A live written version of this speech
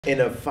in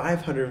a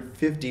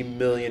 $550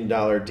 million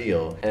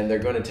deal, and they're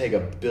going to take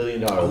 $1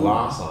 billion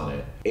loss on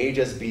it.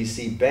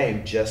 HSBC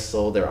Bank just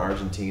sold their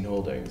Argentine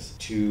holdings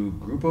to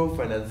Grupo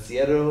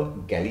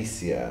Financiero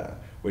Galicia,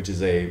 which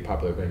is a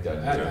popular bank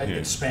down here.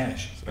 It's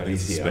Spanish.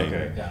 Galicia,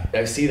 okay. Yeah.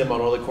 I see them on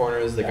all the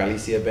corners, the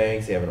Galicia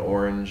banks. They have an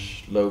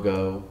orange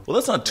logo. Well,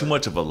 that's not too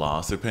much of a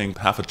loss. They're paying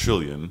 $500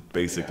 billion,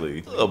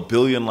 basically. $1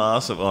 billion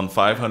loss on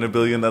 $500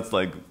 billion, that's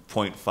like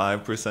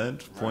 0.5%,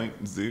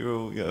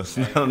 0.0, yes,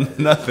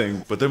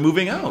 nothing. But they're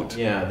moving out.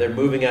 Yeah, they're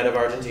moving out of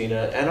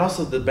Argentina. And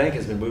also the bank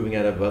has been moving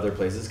out of other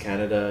places,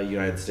 Canada,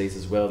 United States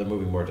as well. They're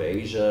moving more to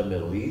Asia,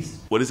 Middle East.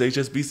 What is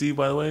HSBC,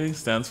 by the way?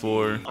 Stands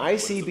for?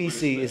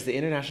 ICBC is the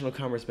International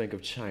Commerce Bank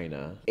of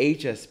China.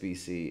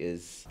 HSBC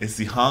is... It's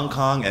the Hong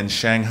Kong and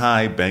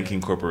Shanghai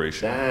Banking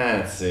Corporation.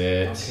 That's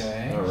it.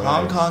 Okay. All right.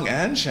 Hong Kong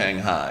and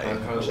Shanghai.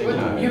 Hong Kong,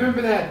 Shanghai. You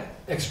remember that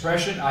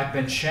expression, I've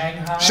been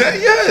Shanghai?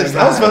 Yes,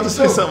 I was about to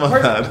say something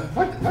like that.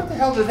 What the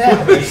hell did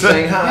that mean?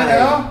 Shanghai.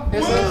 You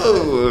know?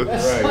 Whoa.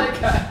 It's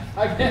Right.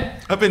 like,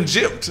 I've been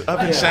gypped. I've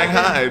been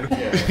Shanghaied. Oh,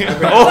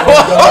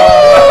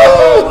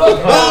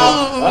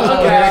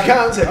 here it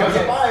comes. Here comes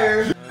the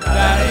fire.